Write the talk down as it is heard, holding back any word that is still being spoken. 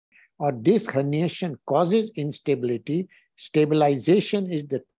or disc herniation causes instability, stabilization is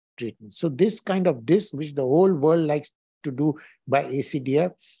the treatment. So this kind of disc, which the whole world likes to do by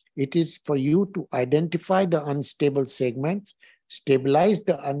ACDF, it is for you to identify the unstable segments, stabilize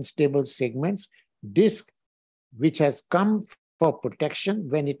the unstable segments, disc which has come for protection.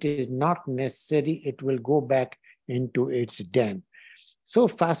 When it is not necessary, it will go back into its den. So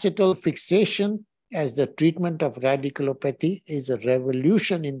facetal fixation as the treatment of radiculopathy is a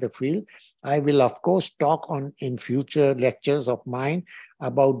revolution in the field. I will, of course, talk on in future lectures of mine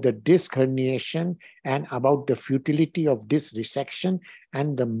about the disc herniation and about the futility of disc resection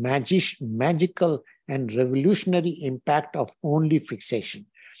and the magical and revolutionary impact of only fixation.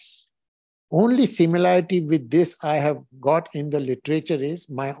 Only similarity with this I have got in the literature is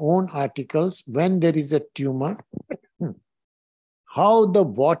my own articles. When there is a tumor, how the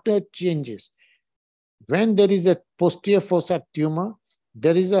water changes. When there is a posterior fossa tumor,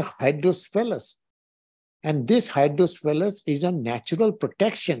 there is a hydrocephalus. And this hydrocephalus is a natural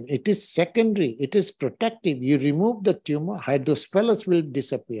protection. It is secondary. It is protective. You remove the tumor, hydrocephalus will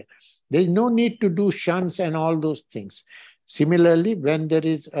disappear. There is no need to do shunts and all those things. Similarly, when there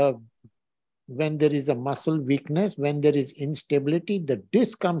is a muscle weakness, when there is instability, the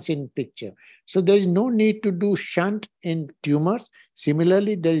disc comes in picture. So there is no need to do shunt in tumors.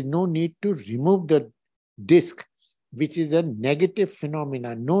 Similarly, there is no need to remove the disc, which is a negative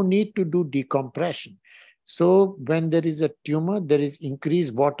phenomenon. No need to do decompression. So when there is a tumor, there is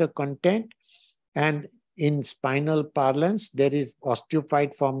increased water content, and in spinal parlance, there is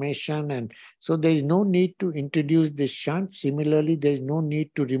osteophyte formation, and so there is no need to introduce this shunt. Similarly, there is no need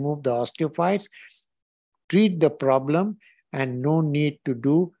to remove the osteophytes, treat the problem, and no need to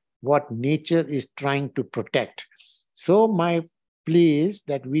do what nature is trying to protect. So my plea is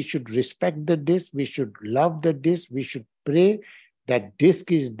that we should respect the disc, we should love the disc, we should pray that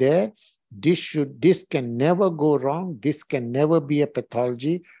disc is there. Disc can never go wrong. Disc can never be a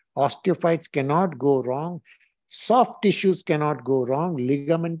pathology. Osteophytes cannot go wrong. Soft tissues cannot go wrong.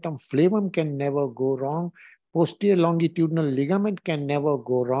 Ligamentum flavum can never go wrong. Posterior longitudinal ligament can never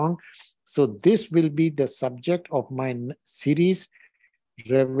go wrong. So this will be the subject of my series,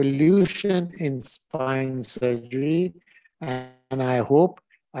 Revolution in Spine Surgery. And I hope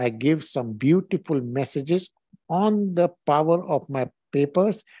I give some beautiful messages on the power of my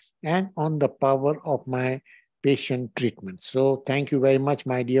papers and on the power of my patient treatment. So thank you very much,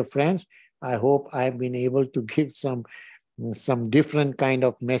 my dear friends. I hope I've been able to give some different kind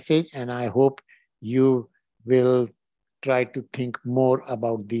of message, and I hope you will try to think more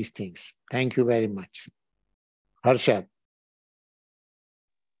about these things. Thank you very much. Harshad.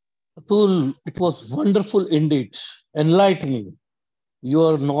 Atul, it was wonderful indeed, enlightening.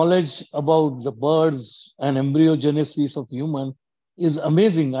 Your knowledge about the birds and embryogenesis of human is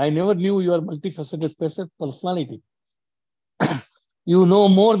amazing. I never knew your multifaceted personality. You know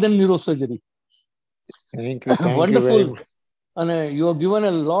more than neurosurgery. Thank you. Thank Wonderful. You very much. And you have given a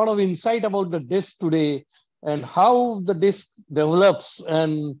lot of insight about the disc today and how the disc develops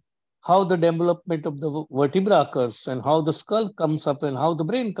and how the development of the vertebra occurs and how the skull comes up and how the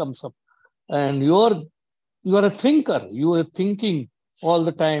brain comes up. And you are a thinker. You are thinking all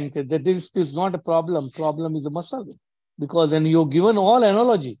the time that the disc is not a problem. Problem is a muscle. Because and you've given all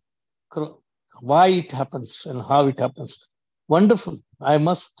analogy, why it happens and how it happens. Wonderful. I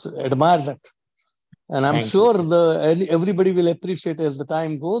must admire that. And I'm sure everybody will appreciate as the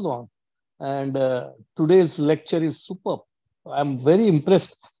time goes on. And today's lecture is superb. I'm very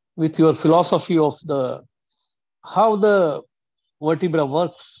impressed with your philosophy of how the vertebra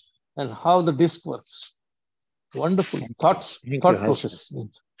works and how the disc works. Wonderful thought process.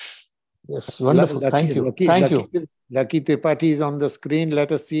 Yes, wonderful. Thank you. Thank you. Lucky Tripathi is on the screen.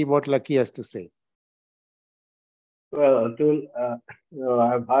 Let us see what Lucky has to say. Well, Atul,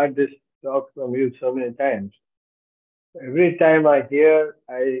 I've heard this talk from you so many times. Every time I hear,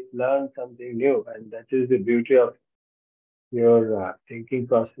 I learn something new, and that is the beauty of your thinking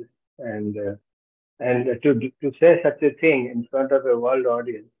process. And to say such a thing in front of a world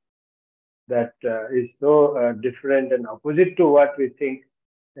audience that is so different and opposite to what we think,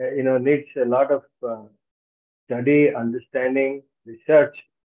 needs a lot of study, understanding, research,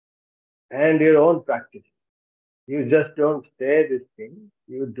 and your own practice. You just don't say this thing,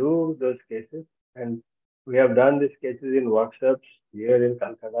 you do those cases. And we have done these cases in workshops here in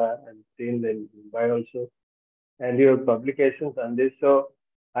Calcutta and seen in Mumbai also, and your publications on this. So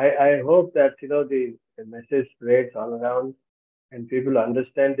I hope that, the message spreads all around and people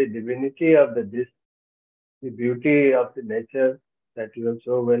understand the divinity of the disc, the beauty of the nature that you have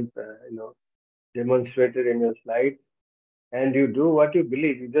so well, demonstrated in your slides. and you do what you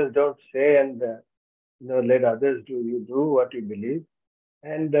believe. You just don't say and let others do. You do what you believe,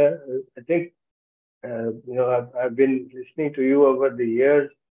 and I think I've been listening to you over the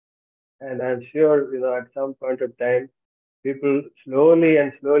years, and I'm sure at some point of time people slowly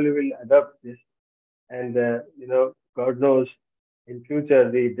and slowly will adopt this, and God knows in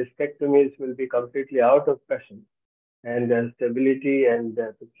future the discectomies will be completely out of fashion, and stability and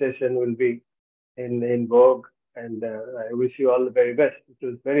succession will be in vogue. And I wish you all the very best. It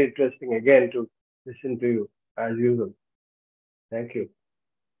was very interesting again to listen to you as usual. Thank you.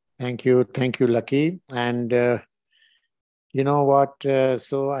 Thank you, Lucky. And you know what?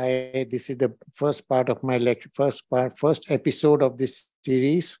 This is the first part of my lecture, first episode of this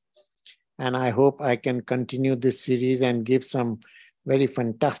series, and I hope I can continue this series and give some very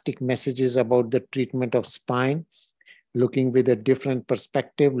fantastic messages about the treatment of spine, looking with a different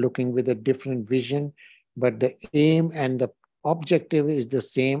perspective, looking with a different vision, but the aim and the objective is the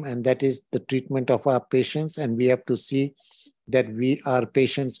same, and that is the treatment of our patients. And we have to see that our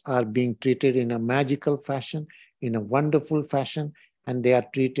patients are being treated in a magical fashion, in a wonderful fashion, and they are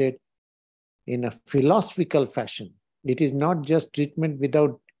treated in a philosophical fashion. It is not just treatment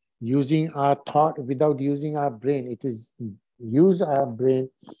without using our thought, without using our brain. It is use our brain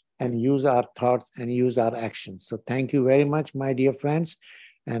and use our thoughts and use our actions. So thank you very much, my dear friends,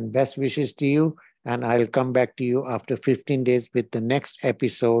 and best wishes to you. And I'll come back to you after 15 days with the next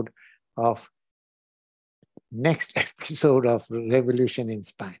episode of Revolution in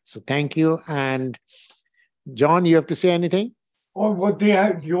Spine. So thank you. And John, you have to say anything? Oh, do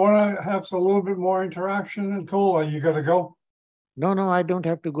you want to have a little bit more interaction, Atul, or you got to go? No, I don't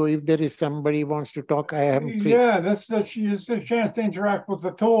have to go. If there is somebody who wants to talk, I am free. Yeah, that's a chance to interact with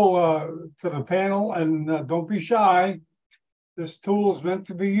the tool to the panel, and don't be shy. This tool is meant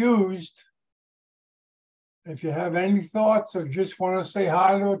to be used. If you have any thoughts or just want to say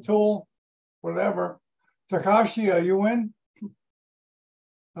hi to a tool, whatever. Takashi, are you in?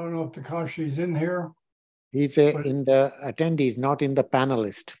 I don't know if Takashi's in here. He's in the attendees, not in the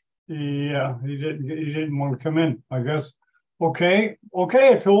panelist. Yeah, he didn't want to come in, I guess. Okay,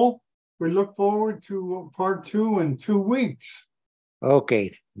 Atul. We look forward to part 2 in 2 weeks.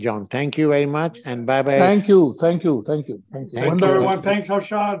 Okay, John, thank you very much, and bye-bye. Thank you. Thanks, everyone. Thanks,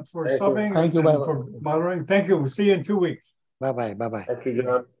 Harshad, for subbing and for moderating. Thank you. We'll see you in 2 weeks. Bye-bye. Thank you,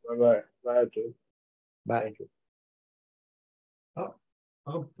 John. Bye-bye. Bye, Atul. Bye. Thank you. Up,